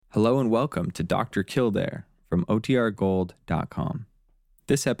Hello and welcome to Dr. Kildare from OTRGold.com.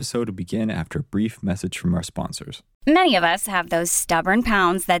 This episode will begin after a brief message from our sponsors. Many of us have those stubborn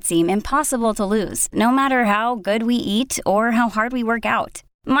pounds that seem impossible to lose, no matter how good we eat or how hard we work out.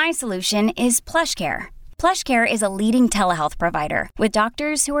 My solution is PlushCare. PlushCare is a leading telehealth provider with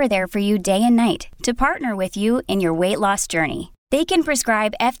doctors who are there for you day and night to partner with you in your weight loss journey. They can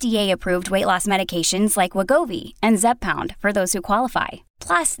prescribe FDA-approved weight loss medications like Wegovy and Zepbound for those who qualify.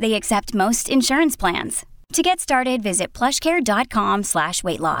 Plus, they accept most insurance plans. To get started, visit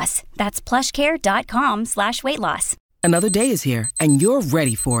plushcare.com/weightloss. That's plushcare.com/weightloss. Another day is here, and you're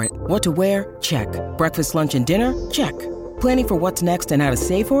ready for it. What to wear? Check. Breakfast, lunch, and dinner? Check. Planning for what's next and how to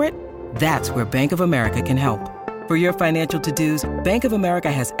save for it? That's where Bank of America can help. For your financial to-dos, Bank of America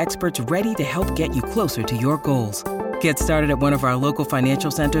has experts ready to help get you closer to your goals. Get started at one of our local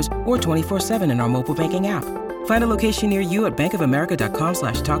financial centers or 24/7 in our mobile banking app. Find a location near you at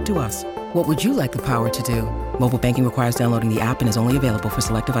bankofamerica.com/talktous. What would you like the power to do? Mobile banking requires downloading the app and is only available for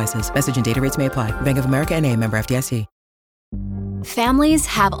select devices. Message and data rates may apply. Bank of America N.A., member FDIC. Families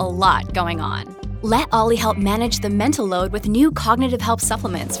have a lot going on. Let Ollie help manage the mental load with new cognitive help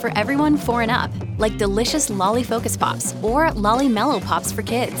supplements for everyone 4 and up, like delicious Lolly Focus Pops or Lolly Mellow Pops for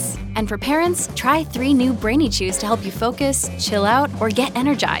kids. And for parents, try 3 new Brainy Chews to help you focus, chill out, or get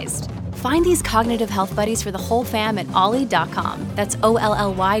energized. Find these cognitive health buddies for the whole fam at ollie.com. That's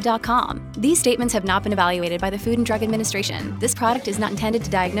OLLY.com. These statements have not been evaluated by the Food and Drug Administration. This product is not intended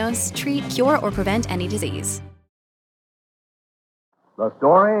to diagnose, treat, cure, or prevent any disease. The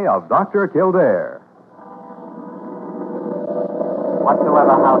story of Dr. Kildare.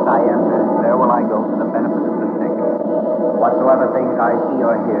 Whatsoever house I enter, there will I go for the benefit of the sick. Whatsoever things I see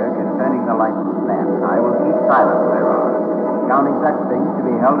or hear concerning the life of men, I will keep silence thereof, counting such things to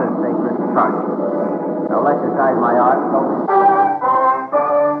be held as sacred trust. I will exercise my art solely.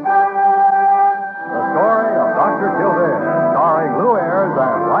 The story of Dr. Kildare, starring Lou Ayres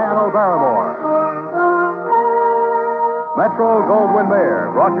and Lionel Barrymore.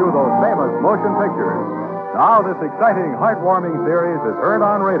 Metro-Goldwyn-Mayer brought you those famous motion pictures. Now this exciting, heartwarming series is heard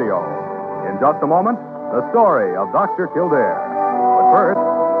on radio. In just a moment, the story of Dr. Kildare. But first,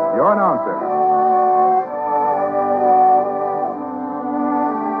 your announcer.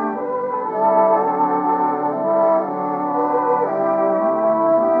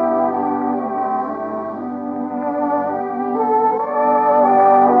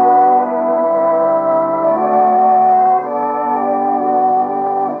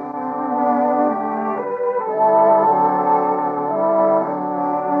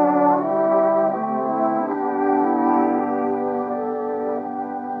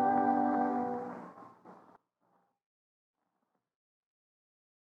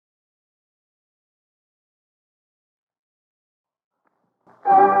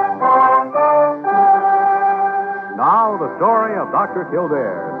 Now, the story of Dr.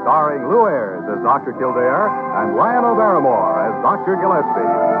 Kildare, starring Lou Ayres as Dr. Kildare and Lionel Barrymore as Dr. Gillespie.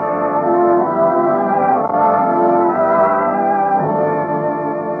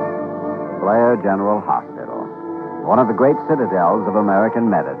 Blair General Hospital, one of the great citadels of American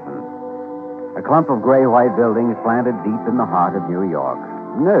medicine. A clump of gray-white buildings planted deep in the heart of New York,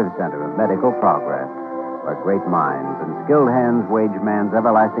 nerve center of medical progress, where great minds and skilled hands wage man's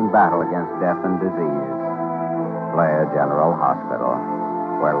everlasting battle against death and disease. Blair General Hospital,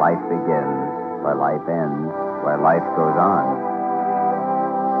 where life begins, where life ends, where life goes on.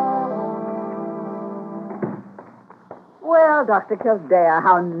 Well, Dr. Kildare,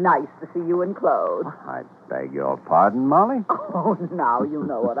 how nice to see you in clothes. I beg your pardon, Molly? Oh, now you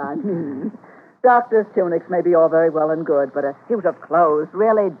know what I mean. Doctor's tunics may be all very well and good, but a suit of clothes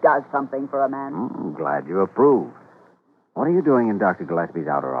really does something for a man. I'm glad you approve. What are you doing in Dr. Gillespie's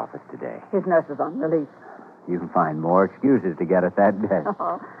outer office today? His nurse is on release. You can find more excuses to get at that desk.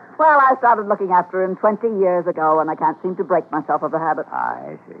 Oh. Well, I started looking after him 20 years ago, and I can't seem to break myself of the habit.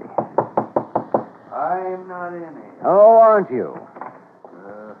 I see. I'm not in it. Oh, aren't you?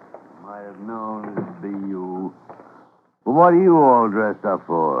 Might have known it'd be you. Well, what are you all dressed up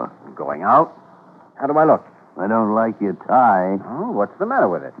for? Going out? How do I look? I don't like your tie. Oh, what's the matter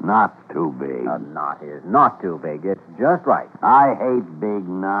with it? Not too big. A knot is not too big. It's just right. I hate big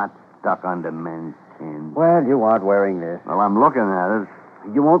knots stuck under men's chins. Well, you aren't wearing this. Well, I'm looking at it.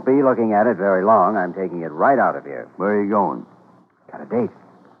 You won't be looking at it very long. I'm taking it right out of here. Where are you going? Got a date.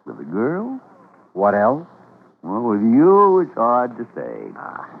 With a girl? What else? Well, with you, it's hard to say.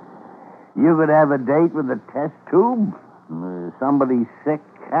 You could have a date with a test tube, somebody's sick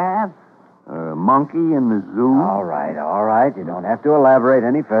cat, or a monkey in the zoo. All right. You don't have to elaborate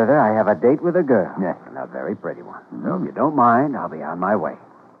any further. I have a date with a girl. Yes. And a very pretty one. So if you don't mind, I'll be on my way.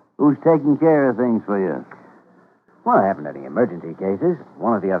 Who's taking care of things for you? Well, I haven't any emergency cases.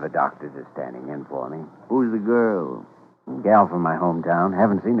 One of the other doctors is standing in for me. Who's the girl? Gal from my hometown.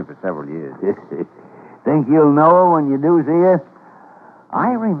 Haven't seen her for several years. Think you'll know her when you do see her?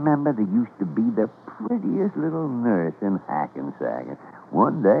 I remember there used to be the prettiest little nurse in Hackensack.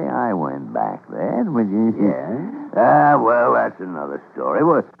 One day I went back there. Yeah? Well, that's another story.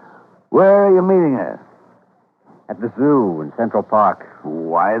 Where are you meeting her? At the zoo in Central Park.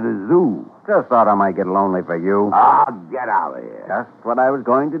 Why the zoo? Just thought I might get lonely for you. Ah, get out of here. Just what I was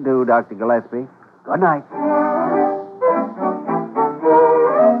going to do, Dr. Gillespie. Good night.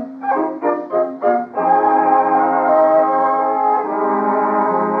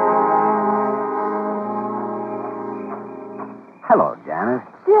 Hello, Janet.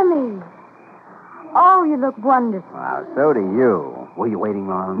 Jimmy. Oh, you look wonderful. Well, so do you. Were you waiting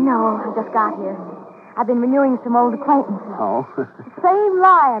long? No, I just got here. I've been renewing some old acquaintances. Oh. The same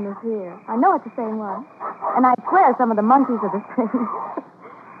lion is here. I know it's the same one. And I swear some of the monkeys are the same.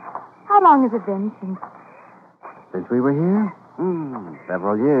 How long has it been Since we were here?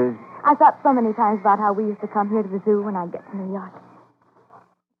 Several years. I thought so many times about how we used to come here to the zoo when I'd get to New York.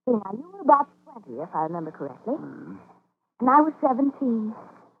 See, now, you were about 20, if I remember correctly. And I was 17.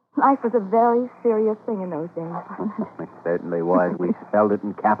 Life was a very serious thing in those days. It certainly was. We spelled it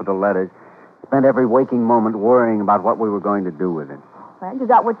in capital letters. Spent every waking moment worrying about what we were going to do with it. Well, you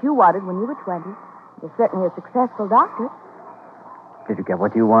got what you wanted when you were 20. You're certainly a successful doctor. Did you get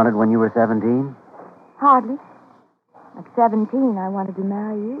what you wanted when you were 17? Hardly. At 17, I wanted to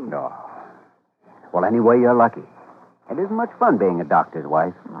marry you. No. Well, anyway, you're lucky. It isn't much fun being a doctor's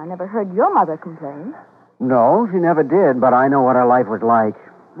wife. I never heard your mother complain. No, she never did, but I know what her life was like.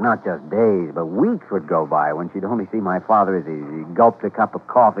 Not just days, but weeks would go by when she'd only see my father as he gulped a cup of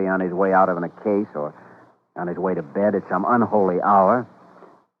coffee on his way out of a case or on his way to bed at some unholy hour.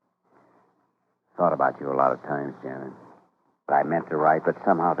 Thought about you a lot of times, Janet. I meant to write, but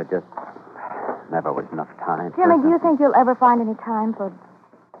somehow there just never was enough time. Jimmy, do you think you'll ever find any time for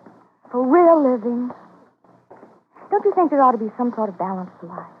real living? Don't you think there ought to be some sort of balance to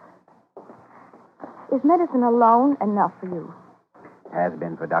life? Is medicine alone enough for you? Has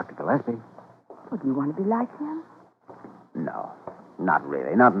been for Dr. Gillespie. Well, do you want to be like him? No, not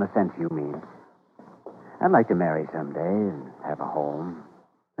really. Not in the sense you mean. I'd like to marry someday and have a home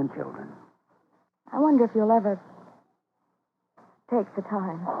and children. I wonder if you'll ever take the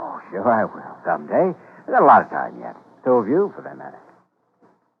time. Oh, sure I will. Someday. I've got a lot of time yet. So have you, for that matter.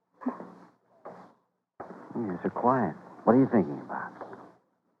 You're so quiet. What are you thinking about?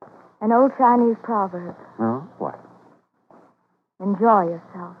 An old Chinese proverb. Oh, what? Enjoy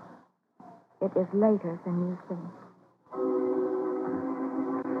yourself. It is later than you think.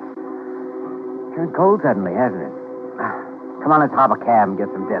 Turned cold suddenly, hasn't it? Come on, let's hop a cab and get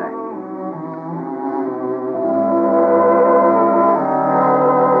some dinner.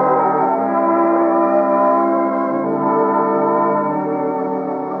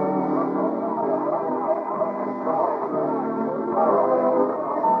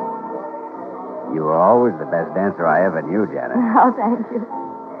 You were always the best dancer I ever knew, Janet. Oh, thank you.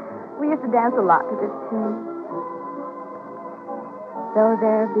 We used to dance a lot to this tune. Though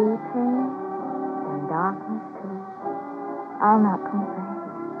there be pain and darkness too, I'll not complain.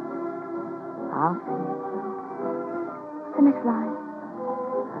 I'll sing it through. What's the next line?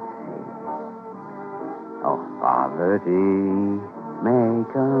 Let's see. Oh, poverty may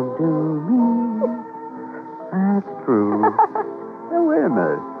come to me. That's true. Now, wait a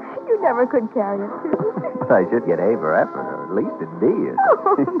minute. You never could carry a tune. But I should get A for effort, or at least a D.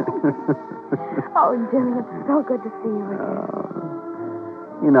 Oh, Jimmy, it's so good to see you again.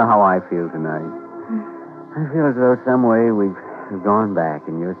 You know how I feel tonight. I feel as though some way we've gone back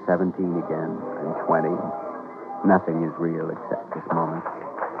and you're 17 again. I'm 20. Nothing is real except this moment.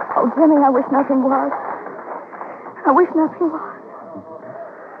 Oh, Jimmy, I wish nothing was. I wish nothing was.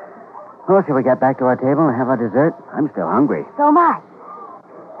 Well, shall we get back to our table and have our dessert? I'm still hungry. So am I.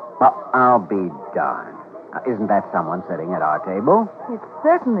 Well, I'll be darned. Isn't that someone sitting at our table? It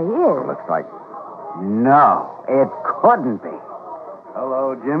certainly is. Looks like... No, it couldn't be.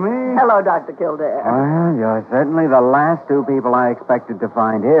 Hello, Jimmy. Hello, Dr. Kildare. Well, you're certainly the last two people I expected to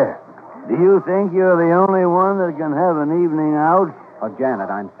find here. Do you think you're the only one that can have an evening out? Oh,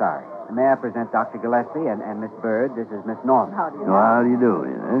 Janet, I'm sorry. May I present Dr. Gillespie and Miss Bird? This is Miss Norman. How do you Well, know? how do you do,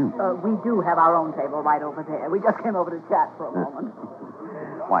 Janet? We do have our own table right over there. We just came over to chat for a moment.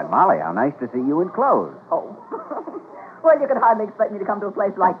 Why, Molly, how nice to see you in clothes. Oh. Well, you could hardly expect me to come to a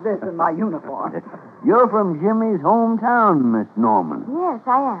place like this in my uniform. You're from Jimmy's hometown, Miss Norman. Yes,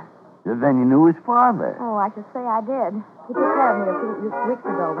 I am. Then you knew his father. Oh, I should say I did. He took care of me a few weeks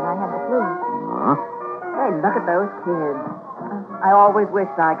ago when I had the flu. Huh? Hey, look at those kids. I always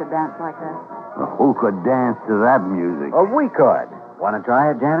wished I could dance like that. Well, who could dance to that music? Oh, we could. Want to try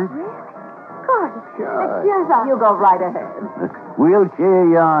it, Janet? Really? Of course. Sure. Cheers up. You go right ahead. We'll cheer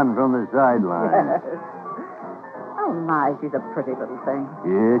you on from the sidelines. Yes. Oh, my, she's a pretty little thing.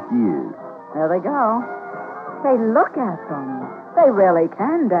 Yes, she is. There they go. Hey, look at them. They really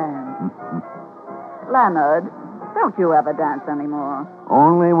can dance. Leonard, don't you ever dance anymore.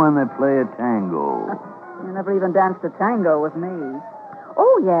 Only when they play a tango. You never even danced a tango with me.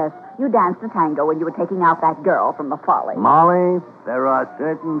 Oh, yes, you danced a tango when you were taking out that girl from the Folly. Molly, there are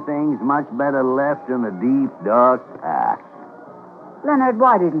certain things much better left in the deep, dark past. Leonard,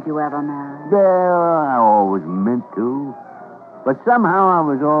 why didn't you ever marry? Well, I always meant to. But somehow I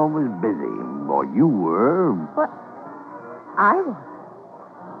was always busy. Or you were. What? I was?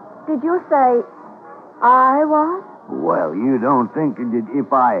 Did you say I was? Well, you don't think that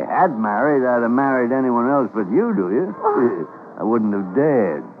if I had married, I'd have married anyone else but you, do you? I wouldn't have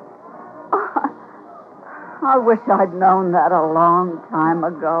dared. I wish I'd known that a long time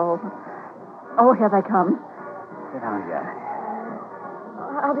ago. Oh, here they come. Sit down, Janet.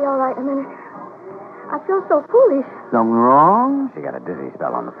 I'll be all right in a minute. I feel so foolish. Something wrong? She got a dizzy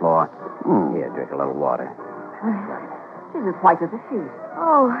spell on the floor. Here, drink a little water. She's as white as a sheet.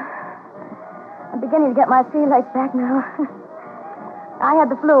 Oh, I'm beginning to get my sea legs back now. I had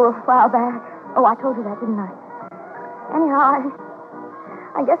the flu a while back. Oh, I told you that, didn't I? Anyhow,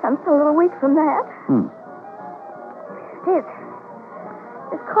 I guess I'm still a little weak from that.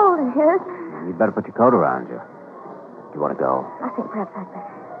 It's cold in here. You'd better put your coat around you. Do you want to go? I think perhaps I'd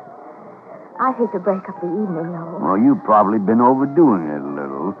better. I hate to break up the evening, though. Well, you've probably been overdoing it a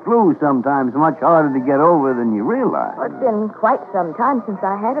little. Flu's sometimes much harder to get over than you realize. Well, it's been quite some time since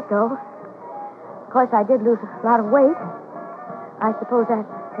I had it, though. Of course, I did lose a lot of weight. I suppose that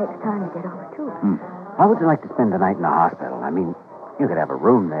takes time to get over, too. How would you like to spend the night in the hospital? I mean, you could have a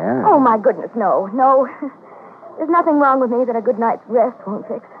room there. Oh, my goodness, no. No. There's nothing wrong with me that a good night's rest won't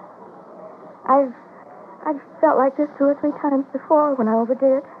fix. I've felt like this 2 or 3 times before when I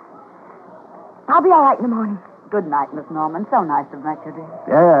overdid. I'll be all right in the morning. Good night, Miss Norman. So nice to have met you, dear.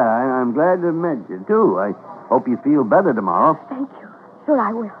 Yeah, I'm glad to have met you, too. I hope you feel better tomorrow. Thank you. Sure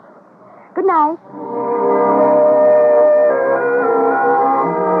I will. Good night.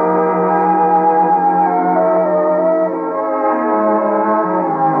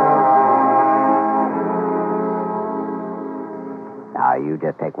 Now, you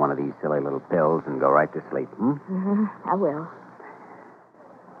just take one of these silly little pills and go right to sleep, I will.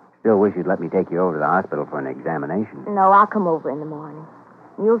 Still wish you'd let me take you over to the hospital for an examination. No, I'll come over in the morning.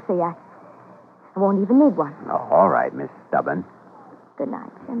 You'll see, I won't even need one. Oh, all right, Miss Stubborn. Good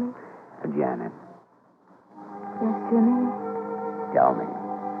night, Jimmy. Janet, Yes, Jimmy? tell me,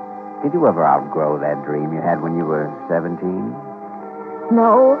 did you ever outgrow that dream you had when you were 17?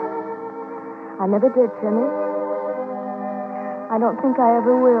 No, I never did, Jimmy. I don't think I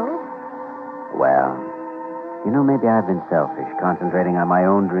ever will. Well, you know, maybe I've been selfish, concentrating on my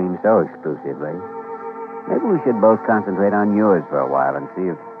own dreams so exclusively. Maybe we should both concentrate on yours for a while and see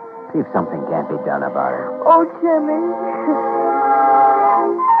if something can't be done about it. Oh, Jimmy.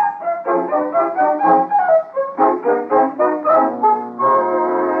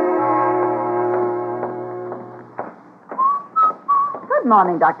 Good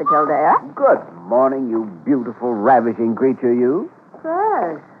morning, Dr. Kildare. Good morning, you beautiful, ravishing creature, you.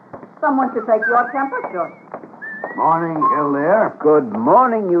 Yes. Someone should take your temperature. Morning, Kildare. Good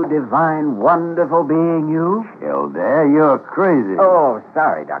morning, you divine, wonderful being, you. Kildare, you're crazy. Oh,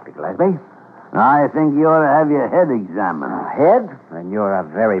 sorry, Dr. Gillespie. I think you ought to have your head examined. Head? Then you're a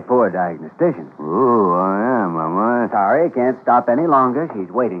very poor diagnostician. Oh, I am I? Sorry, can't stop any longer. She's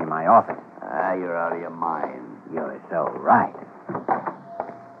waiting in my office. You're out of your mind. You're so right.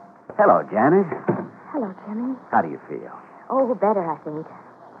 Hello, Janet. Hello, Jimmy. How do you feel? Oh, better, I think.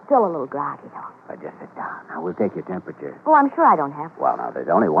 Still a little groggy, though. Just sit down. Now, we'll take your temperature. Oh, I'm sure I don't have to. Well, now, there's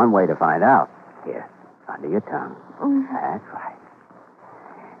only one way to find out. Here, under your tongue. That's right.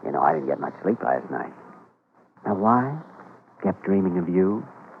 You know, I didn't get much sleep last night. Now, why? Kept dreaming of you.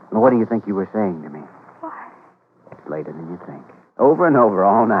 Well, what do you think you were saying to me? What? It's later than you think. Over and over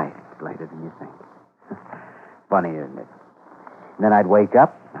all night. It's later than you think. Funny, isn't it? And then I'd wake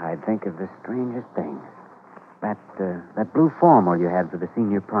up, I'd think of the strangest things. That blue formal you had for the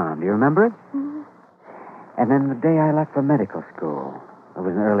senior prom. Do you remember it? Mm-hmm. And then the day I left for medical school, there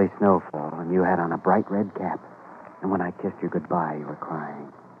was an early snowfall, and you had on a bright red cap. And when I kissed you goodbye, you were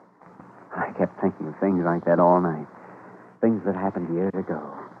crying. I kept thinking of things like that all night. Things that happened years ago.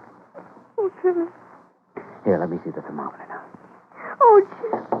 Jimmy. Here, let me see the thermometer now. Oh,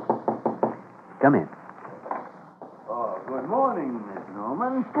 Jim. Come in. Oh, good morning, Miss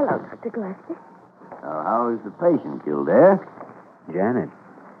Norman. Hello, Dr. Gillespie. How is the patient, Kildare? Janet,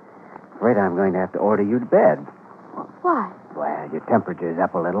 afraid I'm going to have to order you to bed. Why? Well, your temperature's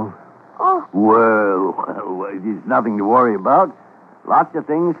up a little. Oh, Well, there's nothing to worry about. Lots of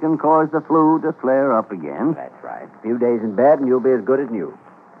things can cause the flu to flare up again. That's right. A few days in bed and you'll be as good as new.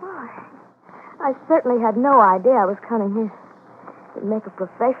 boy. I certainly had no idea I was coming here to make a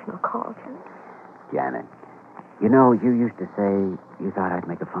professional call, Jimmy. Janet, you know, you used to say you thought I'd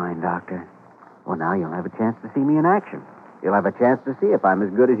make a fine doctor. Well, now you'll have a chance to see me in action. You'll have a chance to see if I'm as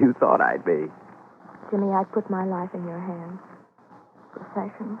good as you thought I'd be. Jimmy, I put my life in your hands.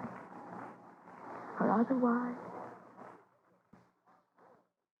 Professionally. Or otherwise.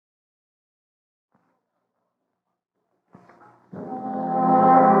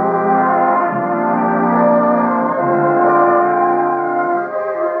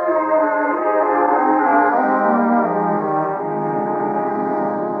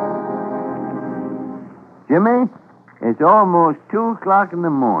 Jimmy, it's almost 2 o'clock in the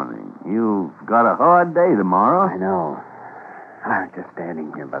morning. You've got a hard day tomorrow. I know. I was just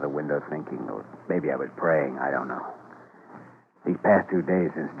standing here by the window thinking, or maybe I was praying, I don't know. These past 2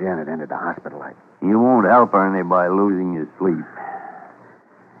 days since Janet entered the hospital, You won't help her any by losing your sleep.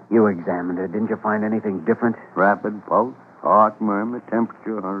 You examined her. Didn't you find anything different? Rapid pulse, heart murmur,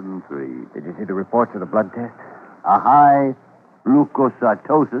 temperature 103. Did you see the reports of the blood test? A high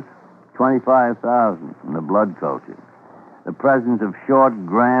leukocytosis, 25,000 from the blood culture. The presence of short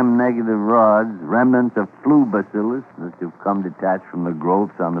gram-negative rods, remnants of flu bacillus that have come detached from the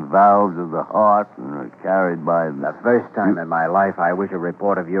growths on the valves of the heart and are carried by The first time in my life I wish a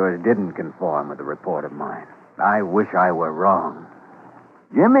report of yours didn't conform with a report of mine. I wish I were wrong.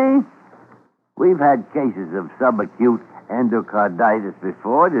 Jimmy, we've had cases of subacute endocarditis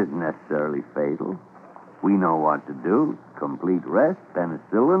before. It isn't necessarily fatal. We know what to do. Complete rest,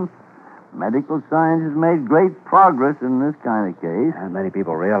 penicillin. Medical science has made great progress in this kind of case. And many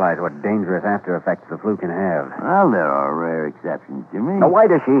people realize what dangerous after effects the flu can have. Well, there are rare exceptions, Jimmy. Now, why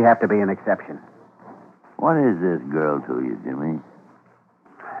does she have to be an exception? What is this girl to you, Jimmy?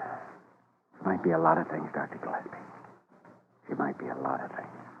 Might be a lot of things, Dr. Gillespie. She might be a lot of things.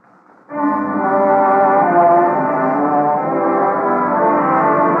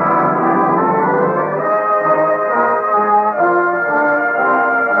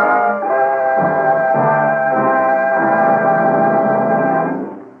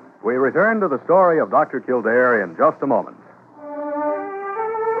 We return to the story of Dr. Kildare in just a moment.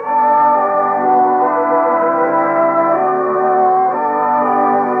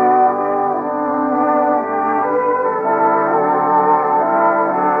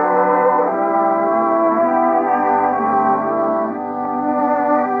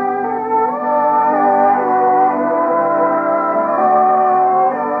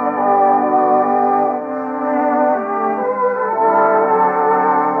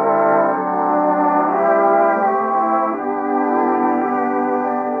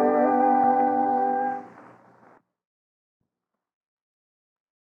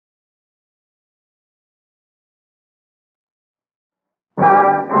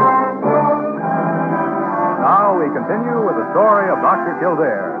 Now we continue with the story of Dr.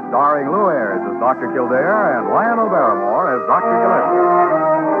 Kildare, starring Lou Ayres as Dr. Kildare and Lionel Barrymore as Dr.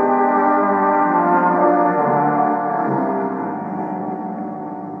 Gillespie.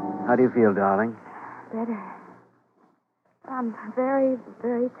 How do you feel, darling? Better. I'm very,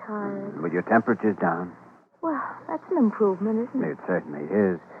 very tired. With your temperature's down? Well, that's an improvement, isn't it? It certainly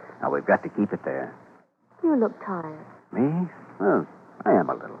is. Now, we've got to keep it there. You look tired. Me? Well, I am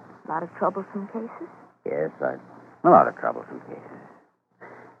a little. A lot of troublesome cases. Yes, a lot of troublesome cases.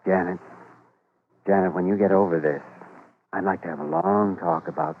 Janet, when you get over this, I'd like to have a long talk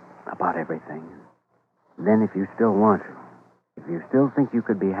about everything. Then, if you still want to, if you still think you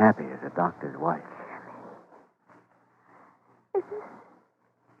could be happy as a doctor's wife. Is this...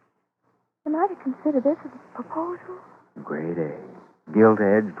 Am I to consider this a proposal? Grade A.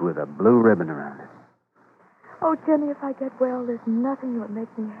 Gilt-edged with a blue ribbon around it. Oh, Jimmy, if I get well, there's nothing that would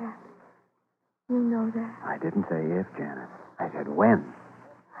make me happy. You know that. I didn't say if, Janet. I said when.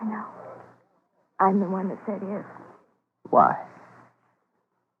 I know. I'm the one that said if. Why?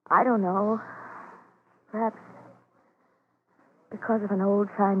 I don't know. Perhaps because of an old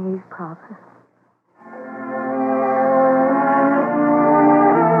Chinese proverb.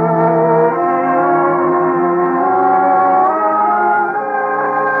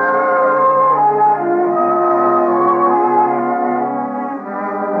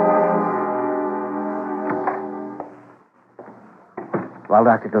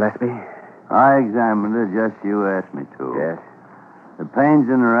 Well, Dr. Gillespie? I examined her just you asked me to. Yes. The pains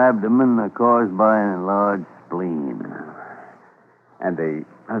in her abdomen are caused by an enlarged spleen. And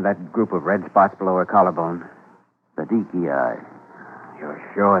that group of red spots below her collarbone? Petechiae.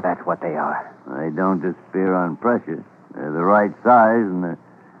 You're sure that's what they are? They don't disappear on pressure. They're the right size and they're...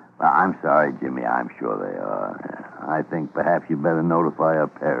 Well, I'm sorry, Jimmy. I'm sure they are. I think perhaps you better notify her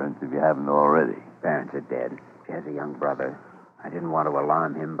parents if you haven't already. Parents are dead. She has a young brother. I didn't want to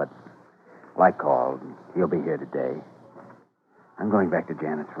alarm him, but I called. He'll be here today. I'm going back to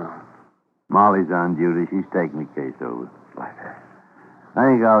Janet's room. Molly's on duty. She's taking the case over. Bless her. I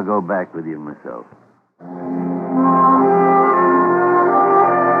think I'll go back with you myself.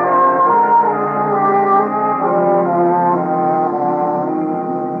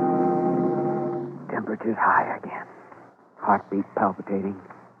 Temperature's high again. Heartbeat palpitating.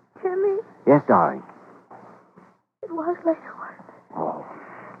 Jimmy, Yes, darling. it was later, wasn't it? Oh.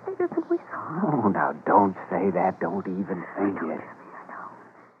 Later than we thought. Oh, now don't say that. Don't even think I know, it. Jimmy, I know.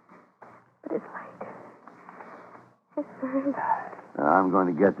 But it's late. It's very late. I'm going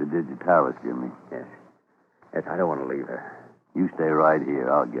to get the digitalis, Jimmy. Yes. Yes, I don't want to leave her. You stay right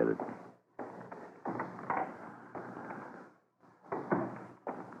here. I'll get it.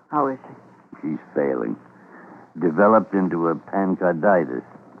 How is she? She's failing. Developed into a pancreatitis.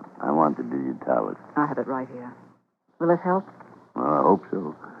 I want the digitalis. I have it right here. Will it help? Well, I hope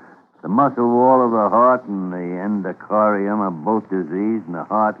so. The muscle wall of the heart and the endocardium are both diseased, and the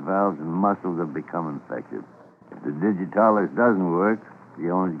heart valves and muscles have become infected. If the digitalis doesn't work, she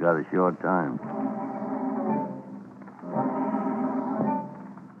only got a short time.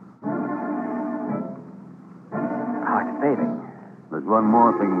 Heart's failing. There's one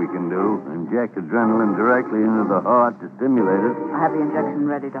more thing we can do. Inject adrenaline directly into the heart to stimulate it. I have the injection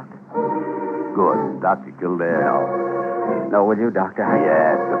ready, Doctor. Good. Dr. Kildare. No, will you, Doctor?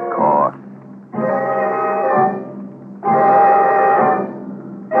 Yes, of course.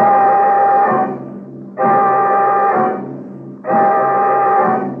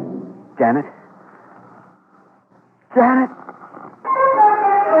 Janet? Janet!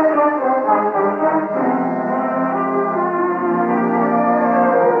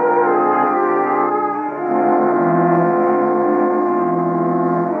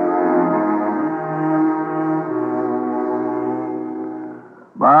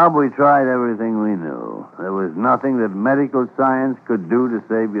 Bob, we tried everything we knew. There was nothing that medical science could do to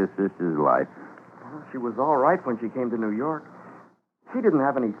save your sister's life. Well, she was all right when she came to New York. She didn't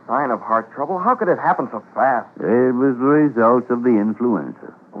have any sign of heart trouble. How could it happen so fast? It was the result of the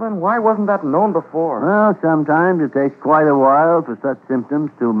influenza. Well, then why wasn't that known before? Well, sometimes it takes quite a while for such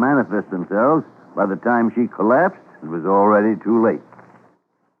symptoms to manifest themselves. By the time she collapsed, it was already too late.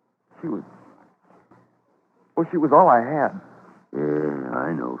 She was all I had. Yeah,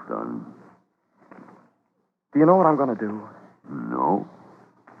 I know, son. Do you know what I'm going to do? No.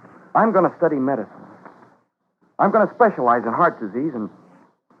 I'm going to study medicine. I'm going to specialize in heart disease, and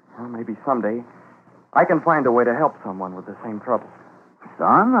well, maybe someday I can find a way to help someone with the same trouble.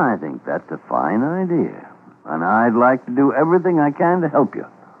 Son, I think that's a fine idea. And I'd like to do everything I can to help you.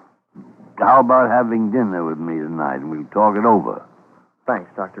 How about having dinner with me tonight, and we'll talk it over? Thanks,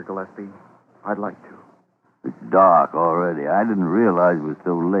 Dr. Gillespie. I'd like to. It's dark already. I didn't realize it was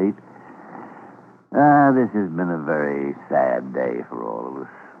so late. This has been a very sad day for all of us.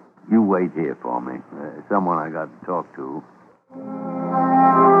 You wait here for me. Someone I got to talk to.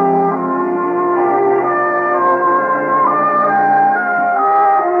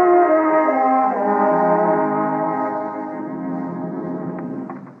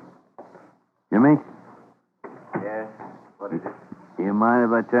 Jimmy? Yes? What is it? You mind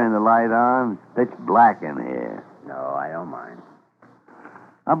if I turn the light on? It's pitch black in here. No, I don't mind.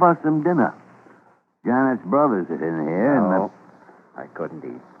 How about some dinner? Janet's brothers are in here. No, I couldn't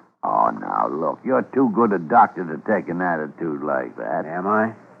eat. Oh, now, look, you're too good a doctor to take an attitude like that. Am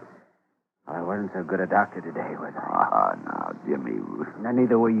I? Well, I wasn't so good a doctor today, was I? Oh, now, Jimmy. No,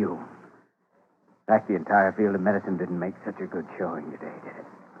 neither were you. In fact, the entire field of medicine didn't make such a good showing today, did it?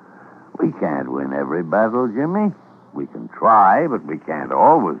 We can't win every battle, Jimmy. We can try, but we can't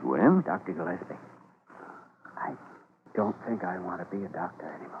always win. Dr. Gillespie, I don't think I want to be a doctor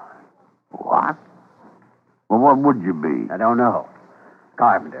anymore. What? Well, what would you be? I don't know.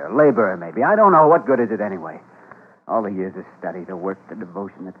 Carpenter, laborer, maybe. I don't know. What good is it anyway? All the years of study, the work, the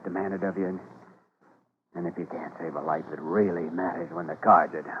devotion that's demanded of you. And if you can't save a life, it really matters when the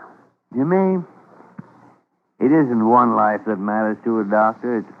cards are down. Jimmy, it isn't one life that matters to a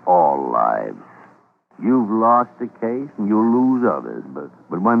doctor. It's all lives. You've lost a case, and you'll lose others.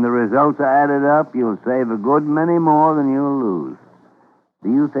 But when the results are added up, you'll save a good many more than you'll lose. Do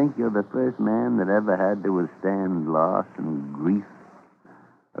you think you're the first man that ever had to withstand loss and grief?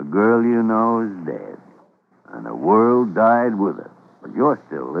 A girl you know is dead, and the world died with her. But you're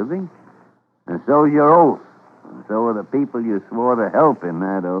still living, and so's your oath, and so are the people you swore to help in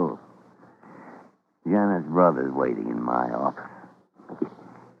that oath. Janet's brother's waiting in my office.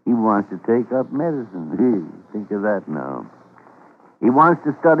 He wants to take up medicine. Think of that now. He wants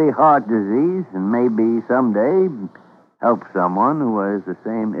to study heart disease and maybe someday help someone who has the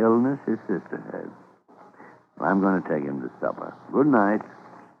same illness his sister had. I'm going to take him to supper. Good night.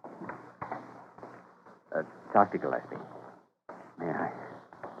 Dr. Gillespie, may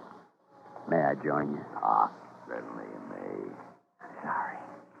I join you? Ah, certainly you may. Sorry.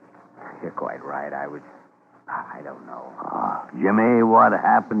 You're quite right. I don't know. Jimmy, what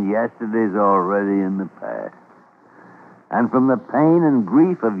happened yesterday's already in the past. And from the pain and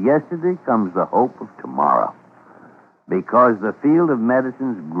grief of yesterday comes the hope of tomorrow. Because the field of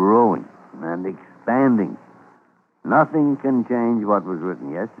medicine's growing and expanding. Nothing can change what was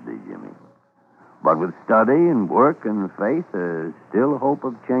written yesterday, Jimmy. But with study and work and faith, there's still hope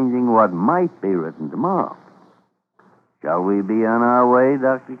of changing what might be written tomorrow. Shall we be on our way,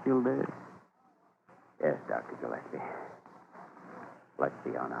 Dr. Kildare? Yes, Dr. Gillespie. Let's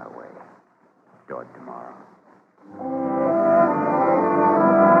be on our way toward tomorrow.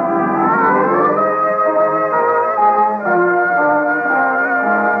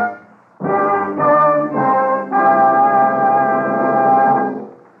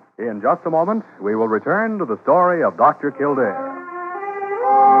 In just a moment, we will return to the story of Dr. Kildare.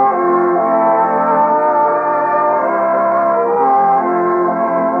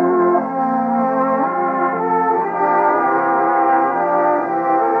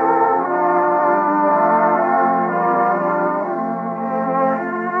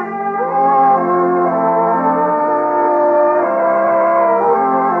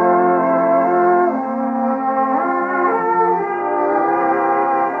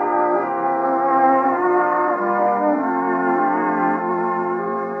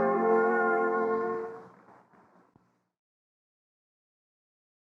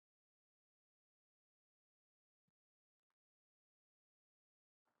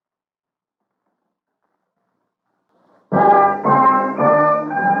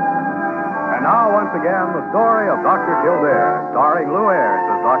 Again, the story of Dr. Kildare, starring Lou Ayres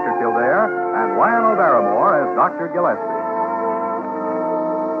as Dr. Kildare and Lionel Barrymore as Dr. Gillespie.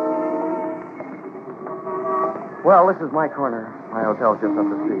 Well, this is my corner. My hotel's just up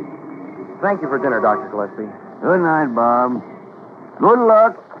the street. Thank you for dinner, Dr. Gillespie. Good night, Bob. Good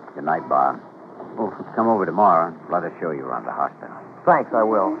luck. Good night, Bob. Oh, come over tomorrow. Let us show you around the hospital. Thanks, I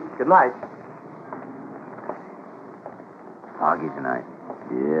will. Good night. Foggy tonight.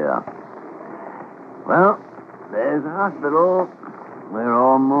 Yeah. Well, there's the hospital. We're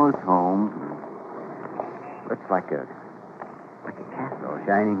almost home. Looks like a castle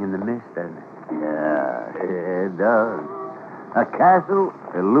shining in the mist, doesn't it? Yeah, it does. A castle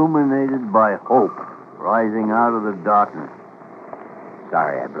illuminated by hope, rising out of the darkness.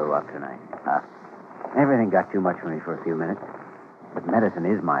 Sorry I blew up tonight. Everything got too much for me for a few minutes. But medicine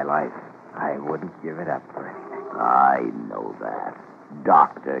is my life. I wouldn't give it up for anything. I know that.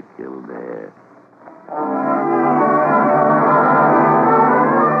 Dr. Kildare.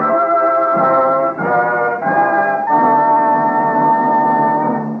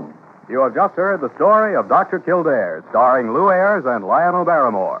 You have just heard the story of Dr. Kildare, starring Lou Ayres and Lionel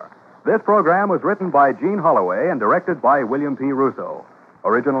Barrymore. This program was written by Gene Holloway and directed by William P. Russo.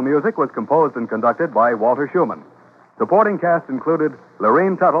 Original music was composed and conducted by Walter Schumann. Supporting cast included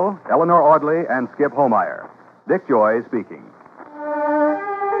Lorene Tuttle, Eleanor Audley, and Skip Homeyer. Dick Joy speaking.